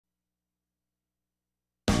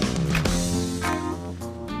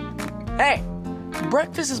Hey,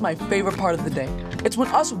 breakfast is my favorite part of the day. It's when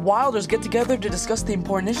us Wilders get together to discuss the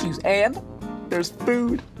important issues, and there's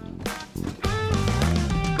food.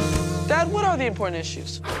 Dad, what are the important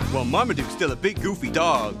issues? Well, Marmaduke's still a big goofy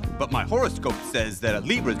dog, but my horoscope says that a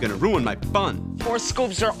Libra's gonna ruin my fun.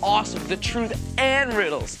 Horoscopes are awesome, the truth and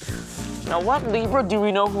riddles. Now, what Libra do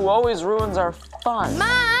we know who always ruins our fun?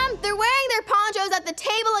 Mom, they're wearing their ponchos at the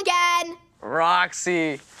table again.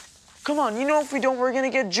 Roxy. Come on, you know if we don't, we're gonna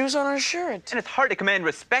get juice on our shirt. And it's hard to command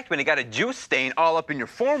respect when you got a juice stain all up in your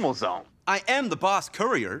formal zone. I am the boss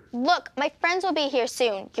courier. Look, my friends will be here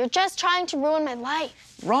soon. You're just trying to ruin my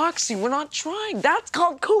life. Roxy, we're not trying. That's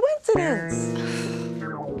called coincidence.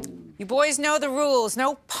 You boys know the rules.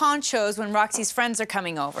 No ponchos when Roxy's friends are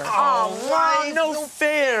coming over. Oh, Mom, no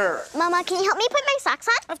fair. Mama, can you help me put my socks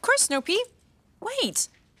on? Of course, Snoopy. Wait,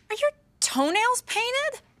 are your toenails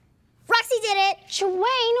painted? Roxy did it.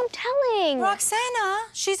 Shway, no telling. Roxana,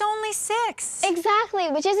 she's only 6. Exactly,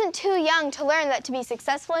 which isn't too young to learn that to be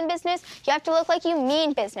successful in business, you have to look like you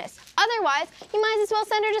mean business. Otherwise, you might as well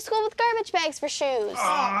send her to school with garbage bags for shoes. Oh,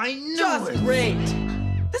 I knew Just it. great.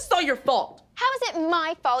 This is all your fault. How is it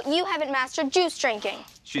my fault you haven't mastered juice drinking?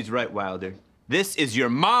 She's right, Wilder. This is your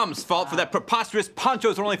mom's fault for that preposterous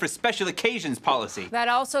ponchos are only for special occasions policy. That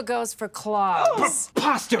also goes for clogs.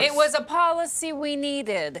 Preposterous! It was a policy we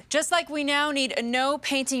needed. Just like we now need a no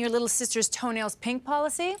painting your little sister's toenails pink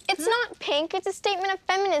policy. It's not pink, it's a statement of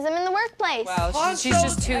feminism in the workplace. Well, she's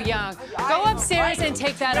just too young. Go upstairs and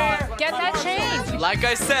take that off. Get that changed. Like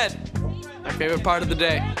I said, my favorite part of the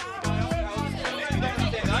day.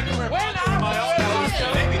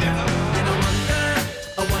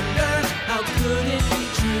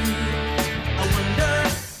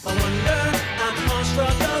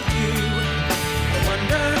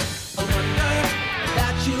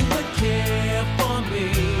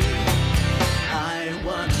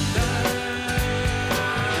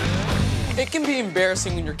 It can be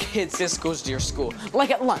embarrassing when your kid sis goes to your school, like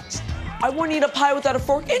at lunch. I wouldn't eat a pie without a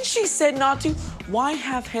fork, and she said not to. Why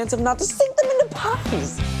have hands if not to sink them into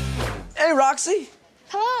pies? Hey, Roxy.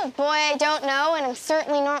 Hello, boy I don't know, and I'm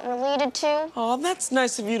certainly not related to. Oh, that's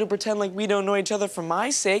nice of you to pretend like we don't know each other for my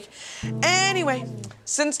sake. Anyway,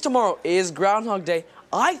 since tomorrow is Groundhog Day,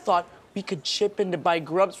 I thought we could chip in to buy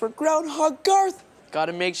grubs for Groundhog Garth.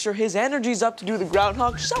 Gotta make sure his energy's up to do the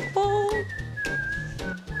Groundhog Shuffle.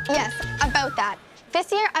 Yes, about that.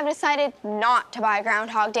 This year, I've decided not to buy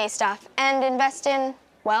Groundhog Day stuff and invest in,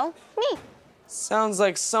 well, me. Sounds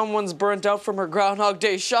like someone's burnt out from her Groundhog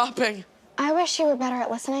Day shopping. I wish you were better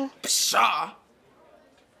at listening. Pshaw!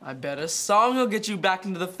 I bet a song will get you back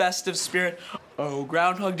into the festive spirit. Oh,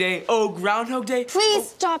 Groundhog Day, oh, Groundhog Day. Please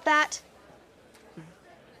stop that.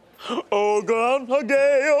 Oh, Groundhog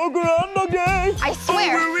Day, oh, Groundhog Day. I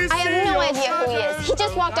swear, I have no idea who he is. He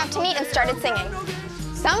just walked up to me and started singing.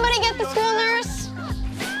 Somebody get the school nurse.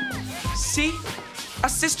 See? A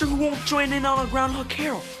sister who won't join in on a Groundhog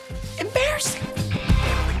Carol. Embarrassing.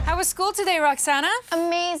 How was school today, Roxana?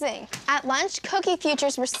 Amazing. At lunch, cookie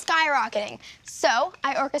futures were skyrocketing. So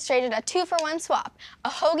I orchestrated a 2-for-1 swap, a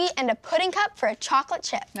hoagie and a pudding cup for a chocolate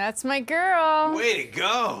chip. That's my girl. Way to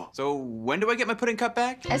go! So when do I get my pudding cup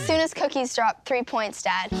back? As soon as cookies drop, 3 points,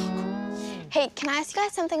 Dad. Hey, can I ask you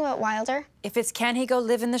guys something about Wilder? If it's can he go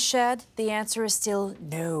live in the shed, the answer is still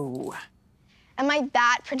no. Am I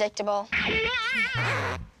that predictable?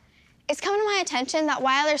 It's come to my attention that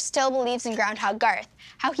Wilder still believes in Groundhog Garth,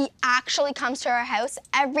 how he actually comes to our house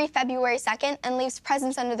every February 2nd and leaves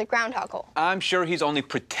presents under the groundhog hole. I'm sure he's only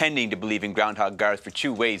pretending to believe in Groundhog Garth for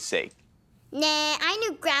Chu Wei's sake. Nah, I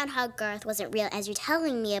knew Groundhog Garth wasn't real as you're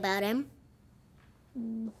telling me about him.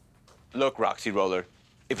 Look, Roxy Roller,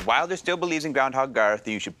 if Wilder still believes in Groundhog Garth,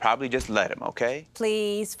 then you should probably just let him, okay?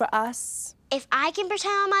 Please, for us. If I can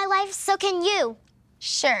pretend on my life, so can you.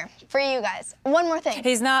 Sure, for you guys. One more thing.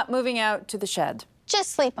 He's not moving out to the shed.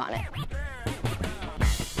 Just sleep on it.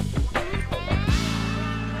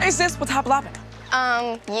 Hey, sis, what's hap-lapping?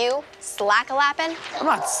 You slack-a-lappin'? I'm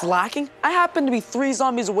not slacking. I happen to be 3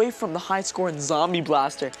 zombies away from the high-scoring zombie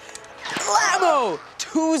blaster. Blammo!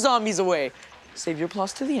 2 zombies away. Save your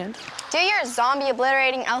plus to the end. Do your zombie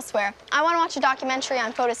obliterating elsewhere. I want to watch a documentary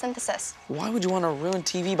on photosynthesis. Why would you want to ruin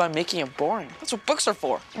TV by making it boring? That's what books are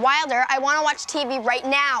for. Wilder, I want to watch TV right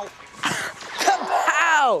now.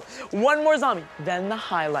 Kapow! 1 more zombie, then the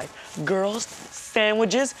highlight. Girls,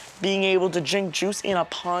 sandwiches, being able to drink juice in a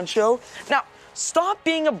poncho. Now, stop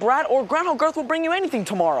being a brat or Groundhog Garth will bring you anything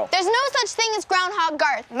tomorrow. There's no such thing as Groundhog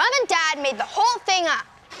Garth. Mom and Dad made the whole thing up.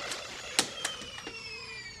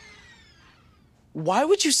 Why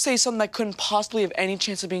would you say something that couldn't possibly have any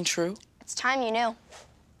chance of being true? It's time you knew.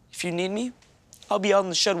 If you need me, I'll be out in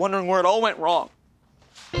the shed wondering where it all went wrong.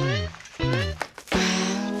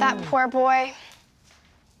 That poor boy.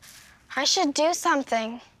 I should do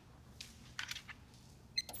something.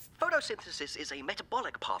 Photosynthesis is a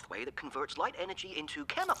metabolic pathway that converts light energy into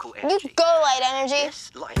chemical energy. You go, light energy.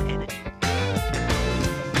 Yes, light energy.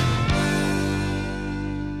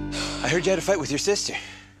 I heard you had a fight with your sister.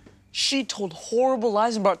 She told horrible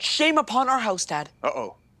lies and brought shame upon our house, Dad.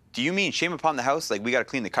 Uh-oh. Do you mean shame upon the house, like we gotta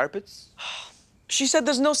clean the carpets? She said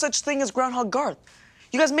there's no such thing as Groundhog Garth.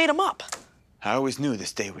 You guys made him up. I always knew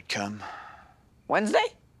this day would come. Wednesday?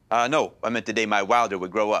 No, I meant the day my Wilder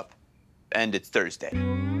would grow up. And it's Thursday.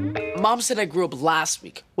 Mom said I grew up last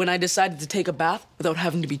week when I decided to take a bath without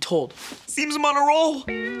having to be told. Seems I'm on a roll.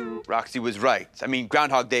 Roxy was right. I mean,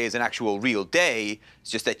 Groundhog Day is an actual real day.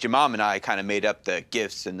 It's just that your mom and I kind of made up the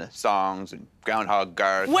gifts and the songs and Groundhog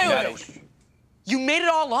Garth. Wait. You made it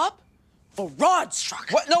all up? For Rod struck.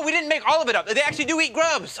 What? No, we didn't make all of it up. They actually do eat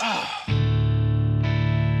grubs. Oh.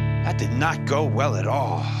 That did not go well at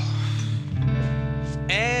all.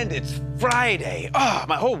 And it's Friday. Oh,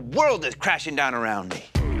 my whole world is crashing down around me.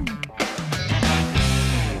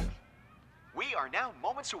 We are now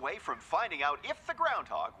moments away from finding out if the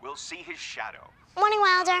groundhog will see his shadow. Morning,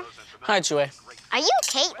 Wilder. Hi, Chewie. Are you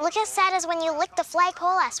okay? Look as sad as when you licked the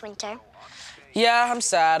flagpole last winter. Yeah, I'm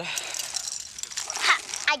sad. Ha!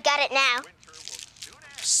 I got it now.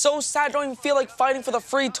 So sad, I don't even feel like fighting for the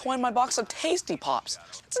free toy in my box of Tasty Pops.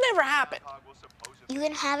 It's never happened. You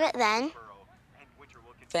can have it then.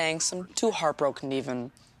 Thanks, I'm too heartbroken to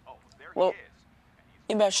even... Well,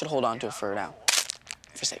 maybe I should hold on to it for now.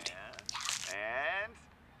 For safety.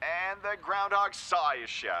 And the groundhog saw his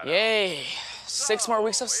shadow. Yay. 6 more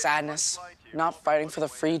weeks of sadness. Not fighting for the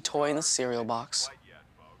free toy in the cereal box.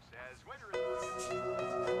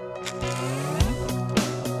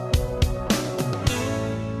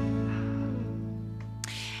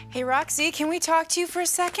 Hey, Roxy, can we talk to you for a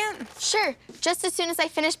second? Sure, just as soon as I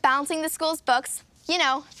finish balancing the school's books. You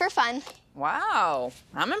know, for fun. Wow,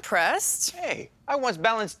 I'm impressed. Hey, I once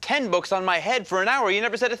balanced 10 books on my head for an hour. You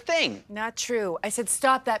never said a thing. Not true. I said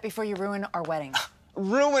stop that before you ruin our wedding.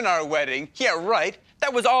 Ruin our wedding? Yeah, right.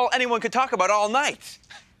 That was all anyone could talk about all night.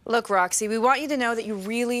 Look, Roxy, we want you to know that you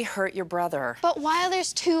really hurt your brother. But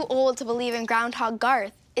Wilder's too old to believe in Groundhog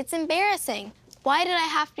Garth. It's embarrassing. Why did I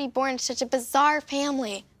have to be born into such a bizarre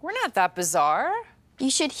family? We're not that bizarre. You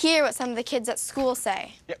should hear what some of the kids at school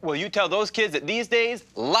say. Yeah, well, you tell those kids that these days,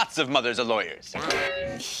 lots of mothers are lawyers.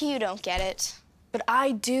 You don't get it. But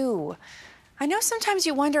I do. I know sometimes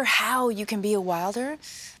you wonder how you can be a Wilder,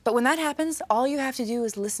 but when that happens, all you have to do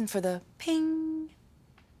is listen for the ping.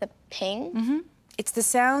 The ping? Mm-hmm. It's the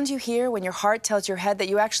sound you hear when your heart tells your head that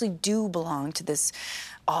you actually do belong to this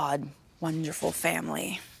odd, wonderful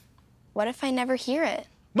family. What if I never hear it?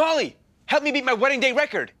 Molly, help me beat my wedding day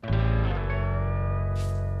record.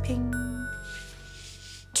 Ping.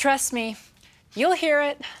 Trust me, you'll hear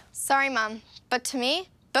it. Sorry, Mom, but to me,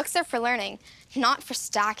 books are for learning, not for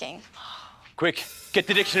stacking. Quick, get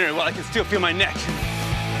the dictionary while I can still feel my neck.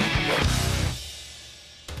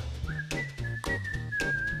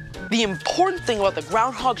 The important thing about the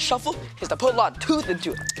Groundhog Shuffle is to put a lot of tooth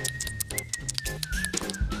into it.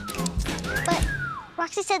 But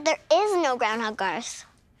Roxy said there is no Groundhog Garth.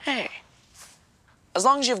 Hey, as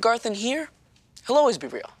long as you have Garth in here, he'll always be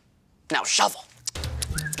real. Now shuffle.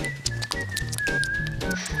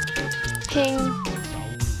 Ping.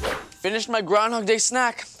 Finished my Groundhog Day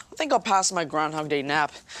snack. I think I'll pass my Groundhog Day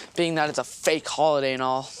nap, being that it's a fake holiday and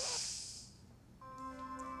all.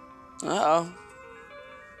 Uh-oh.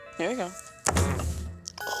 Here we go.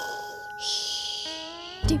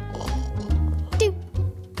 Do. Do.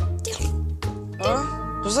 Do. Huh?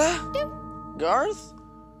 Who's that? Garth?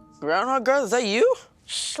 Groundhog Garth, is that you?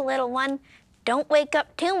 Shh, little one. Don't wake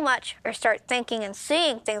up too much or start thinking and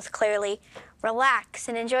seeing things clearly. Relax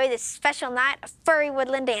and enjoy this special night of furry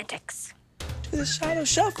woodland antics. Do the shadow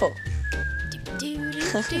shuffle.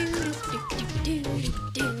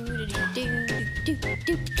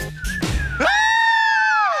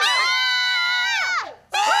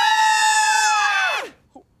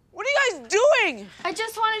 What are you guys doing? I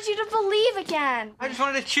just wanted you to believe again. I just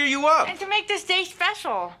wanted to cheer you up. And to make this day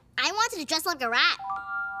special. I wanted to dress like a rat.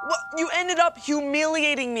 Well, you ended up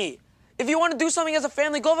humiliating me. If you want to do something as a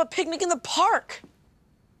family, go have a picnic in the park.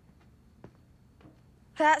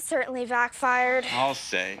 That certainly backfired. I'll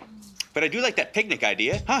say. But I do like that picnic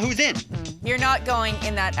idea. Huh, who's in? You're not going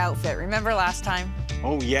in that outfit. Remember last time?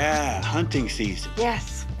 Oh, yeah, hunting season.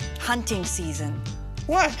 Yes, hunting season.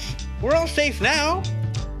 What? We're all safe now.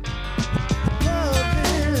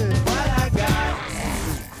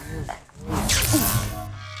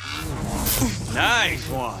 Nice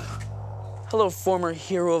one. Hello, former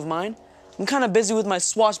hero of mine. I'm kind of busy with my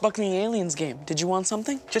swashbuckling aliens game. Did you want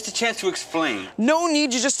something? Just a chance to explain. No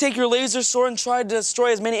need. You just take your laser sword and try to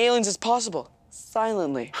destroy as many aliens as possible.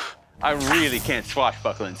 Silently. I really can't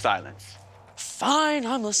swashbuckle in silence. Fine,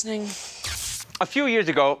 I'm listening. A few years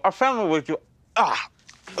ago, our family was...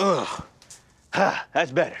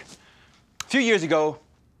 That's better. A few years ago,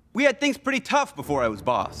 we had things pretty tough before I was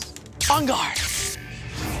boss. On guard.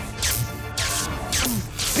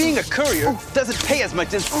 Being a courier doesn't pay as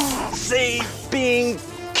much as, say, being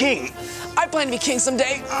king. I plan to be king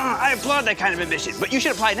someday. I applaud that kind of ambition, but you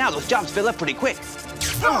should apply now. Those jobs fill up pretty quick.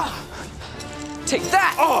 Take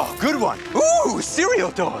that. Oh, good one. Ooh, cereal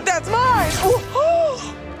dog. That's mine.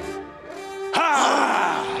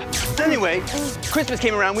 Anyway, Christmas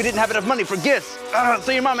came around, we didn't have enough money for gifts.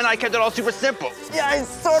 So your mom and I kept it all super simple. Yeah, I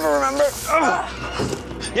sort of remember.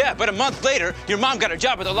 Yeah, but a month later, your mom got a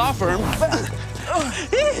job at a law firm.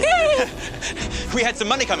 We had some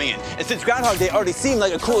money coming in, and since Groundhog Day already seemed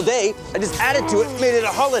like a cool day, I just added to it, made it a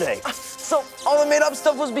holiday. So all the made-up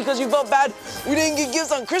stuff was because you felt bad we didn't get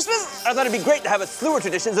gifts on Christmas? I thought it'd be great to have a slew of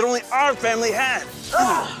traditions that only our family had.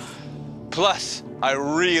 Plus, I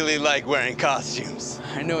really like wearing costumes.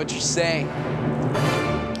 I know what you're saying.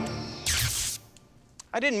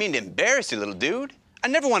 I didn't mean to embarrass you, little dude. I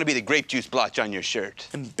never want to be the grape juice blotch on your shirt.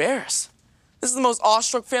 Embarrassed? This is the most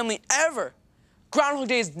awestruck family ever. Groundhog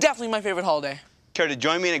Day is definitely my favorite holiday. Care to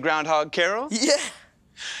join me in a Groundhog Carol? Yeah.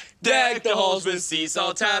 Deck the halls with sea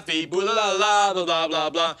salt taffy, boo la la la blah blah blah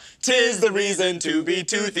blah. 'Tis the reason to be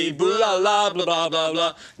toothy, boo la la blah blah blah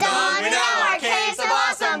blah. Don we now our case of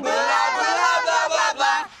awesome, boo la boo la blah blah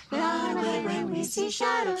blah. Run away when we see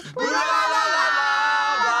shadows, boo la la la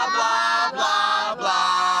blah blah blah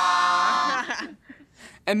blah.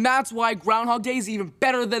 And that's why Groundhog Day is even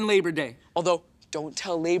better than Labor Day. Although, don't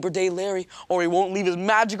tell Labor Day Larry, or he won't leave his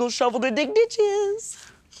magical shovel to dig ditches.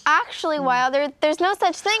 Actually, Wilder, there's no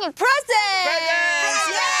such thing as presents!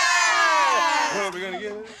 Yeah! What are we gonna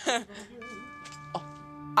get?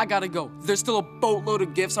 I gotta go. There's still a boatload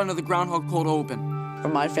of gifts under the Groundhog cold open.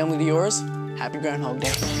 From my family to yours, happy Groundhog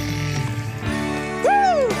Day.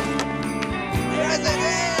 Woo! Yes, it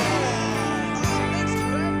is!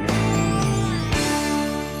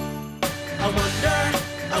 I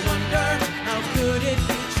wonder, how could it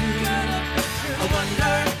be true?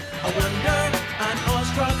 I wonder, I'm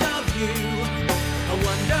awestruck of you. I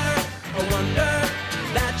wonder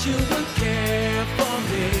that you would care for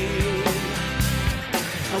me.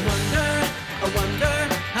 I wonder,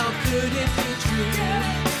 how could it be true?